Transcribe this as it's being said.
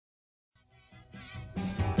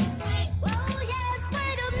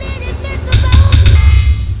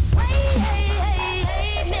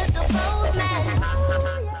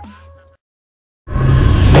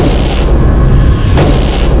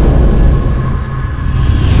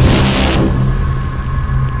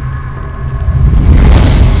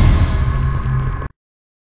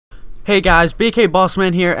Hey guys,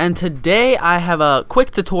 BAKBossman here, and today I have a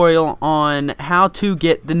quick tutorial on how to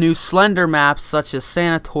get the new Slender Maps such as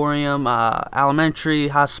Sanatorium, Elementary,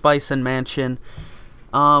 Hospice, and Mansion.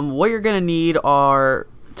 What you're going to need are,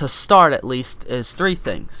 to start at least, is three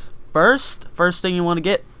things. First thing you want to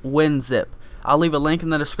get, WinZip. I'll leave a link in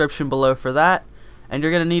the description below for that. And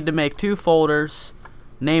you're going to need to make two folders.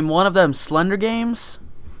 Name one of them Slender Games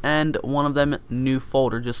and one of them new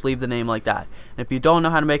folder. Just leave the name like that. And if you don't know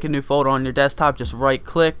how to make a new folder on your desktop, just right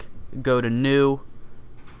click, go to new,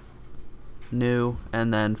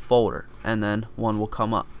 and then folder, and then one will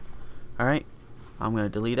come up. Alright, I'm going to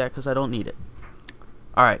delete that because I don't need it.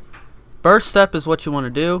 Alright, first step is what you want to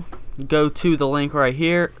do. You go to the link right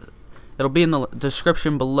here. It'll be in the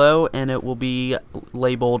description below, and it will be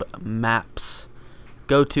labeled maps.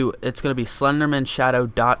 Go to, it's going to be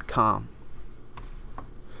slendermanshadow.com.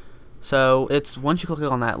 So it's, once you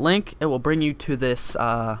click on that link, it will bring you to this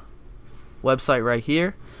website right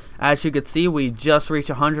here. As you can see, we just reached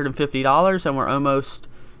 $150 and we're almost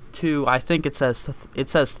to, I think it says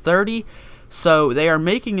 30. So they are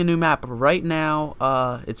making a new map right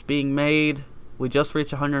now. It's being made. We just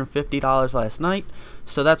reached $150 last night,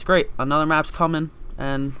 so that's great. Another map's coming,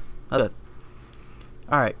 and that's good.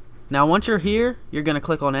 Alright, now once you're here, you're going to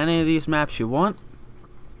click on any of these maps you want.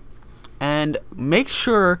 And make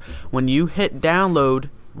sure when you hit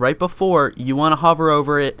download right before, you want to hover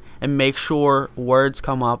over it and make sure words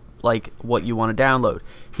come up like what you want to download.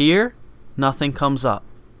 Here, nothing comes up.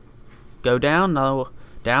 Go down, no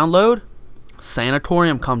download,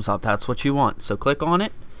 Sanatorium comes up. That's what you want. So click on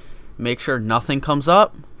it. Make sure nothing comes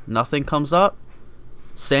up. Nothing comes up.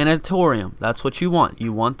 Sanatorium. That's what you want.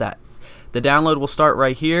 You want that. The download will start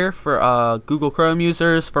right here for Google Chrome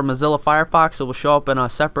users. For Mozilla Firefox, it will show up in a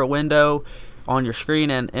separate window on your screen,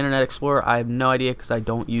 and Internet Explorer, I have no idea because I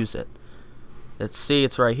don't use it. Let's see,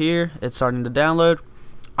 it's right here. It's starting to download.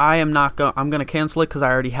 I'm going to cancel it because I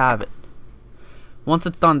already have it. Once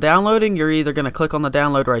it's done downloading, you're either going to click on the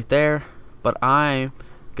download right there, but I'm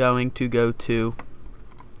going to go to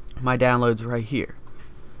my downloads right here.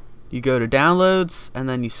 You go to downloads, and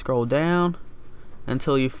then you scroll down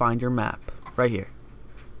until you find your map right here.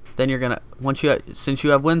 Then you're gonna, since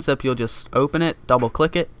you have WinZip, you'll just open it, double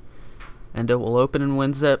click it, and it will open in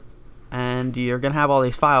WinZip, and you're gonna have all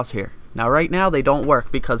these files here. Now right now they don't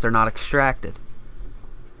work because they're not extracted.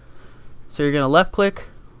 So you're gonna left click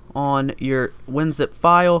on your WinZip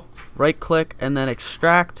file, right click, and then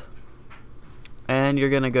extract, and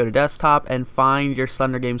you're gonna go to desktop and find your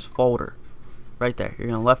Slender Games folder. Right there. You're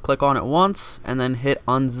going to left click on it once and then hit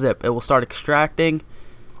unzip. It will start extracting,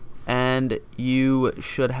 and you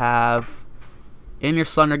should have in your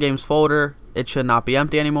Slender Games folder, it should not be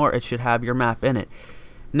empty anymore. It should have your map in it.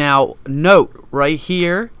 Now note right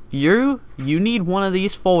here, you need one of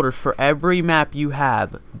these folders for every map you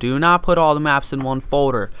have. Do not put all the maps in one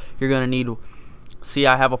folder. You're going to need, see,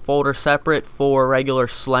 I have a folder separate for regular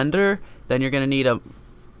Slender. Then you're going to need a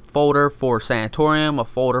folder for Sanatorium, a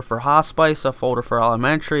folder for Hospice, a folder for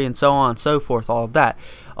Elementary, and so on and so forth, all of that.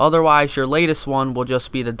 Otherwise, your latest one will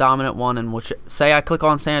just be the dominant one, and which, say I click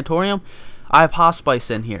on Sanatorium, I have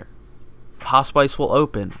Hospice in here. Hospice will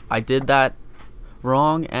open. I did that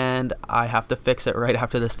wrong, and I have to fix it right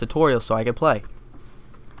after this tutorial so I can play.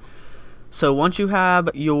 So once you have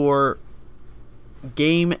your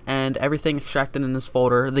game and everything extracted in this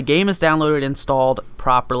folder, the game is downloaded, installed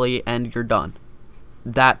properly, and you're done.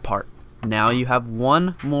 That part. Now you have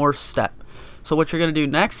one more step. So what you're going to do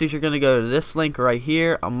next is you're going to go to this link right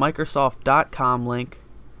here, a Microsoft.com link.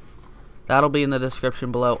 That'll be in the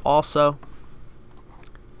description below also.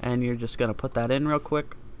 And you're just going to put that in real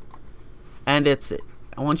quick. And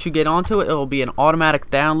once you get onto it, it'll be an automatic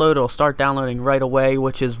download. It'll start downloading right away,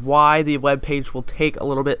 which is why the web page will take a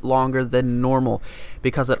little bit longer than normal,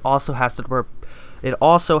 because it also has to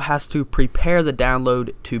prepare the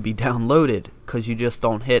download to be downloaded, because you just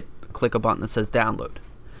don't click a button that says download.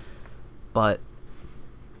 But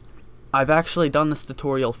I've actually done this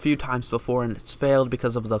tutorial a few times before and it's failed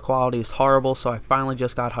because of the quality is horrible, so I finally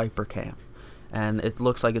just got Hypercam and it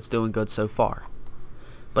looks like it's doing good so far.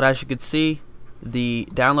 But as you can see, the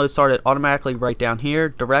download started automatically right down here.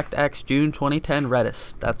 DirectX June 2010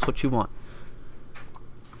 Redis. That's what you want.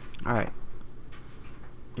 Alright.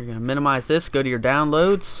 You're going to minimize this, go to your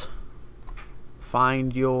downloads,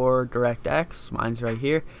 find your DirectX, mine's right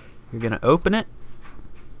here. You're going to open it,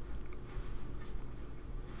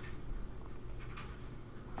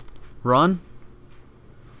 run,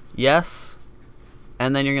 yes,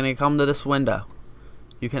 and then you're going to come to this window.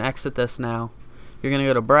 You can exit this now. You're going to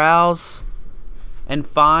go to browse and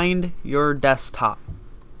find your desktop.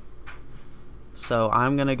 So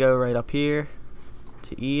I'm gonna go right up here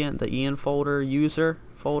to Ian, the Ian folder, user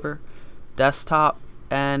folder, desktop,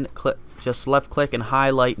 and click, just left click and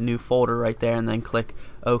highlight new folder right there, and then click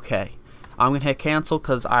OK. I'm gonna hit cancel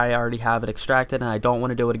because I already have it extracted and I don't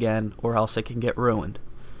want to do it again, or else it can get ruined.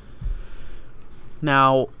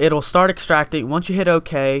 Now it'll start extracting. Once you hit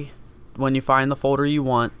OK, when you find the folder you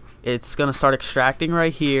want, it's gonna start extracting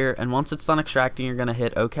right here, and once it's done extracting, you're gonna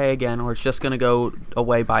hit OK again, or it's just gonna go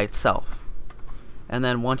away by itself. And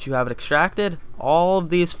then once you have it extracted, all of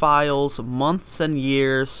these files, months and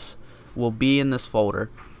years, will be in this folder.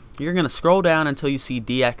 You're gonna scroll down until you see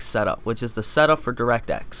DX setup, which is the setup for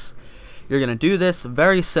DirectX. You're gonna do this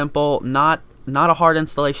very simple, not a hard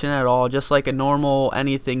installation at all, just like a normal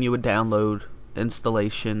anything you would download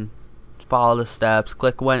installation. Follow the steps,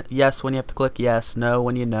 click yes when you have to click yes, no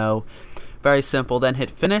when you know. Very simple. Then hit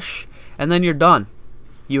finish, and then you're done.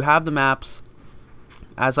 You have the maps.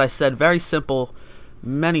 As I said, very simple,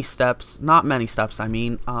 many steps, not many steps I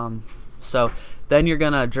mean. So then you're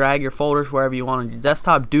gonna drag your folders wherever you want on your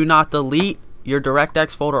desktop. Do not delete your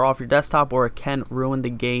DirectX folder off your desktop, or it can ruin the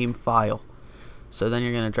game file. So then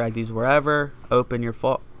you're gonna drag these wherever, open your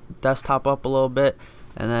desktop up a little bit,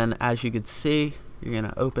 and then as you can see, you're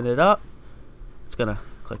gonna open it up. It's gonna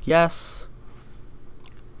click yes.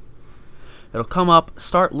 It'll come up,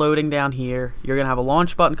 start loading down here. You're gonna have a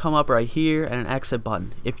launch button come up right here and an exit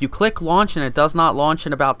button. If you click launch and it does not launch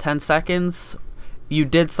in about 10 seconds, you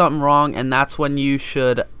did something wrong, and that's when you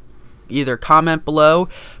should either comment below,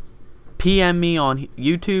 PM me on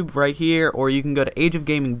YouTube right here, or you can go to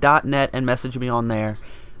ageofgaming.net and message me on there.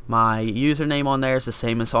 My username on there is the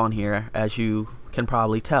same as on here, as you can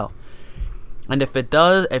probably tell. And if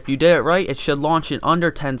you did it right, it should launch in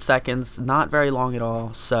under 10 seconds, not very long at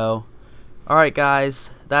all. So, alright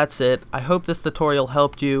guys, that's it. I hope this tutorial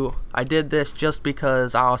helped you. I did this just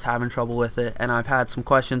because I was having trouble with it, and I've had some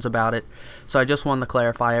questions about it, so I just wanted to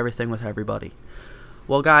clarify everything with everybody.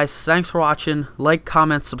 Well guys, thanks for watching. Like,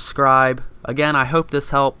 comment, subscribe. Again, I hope this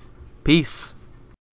helped. Peace.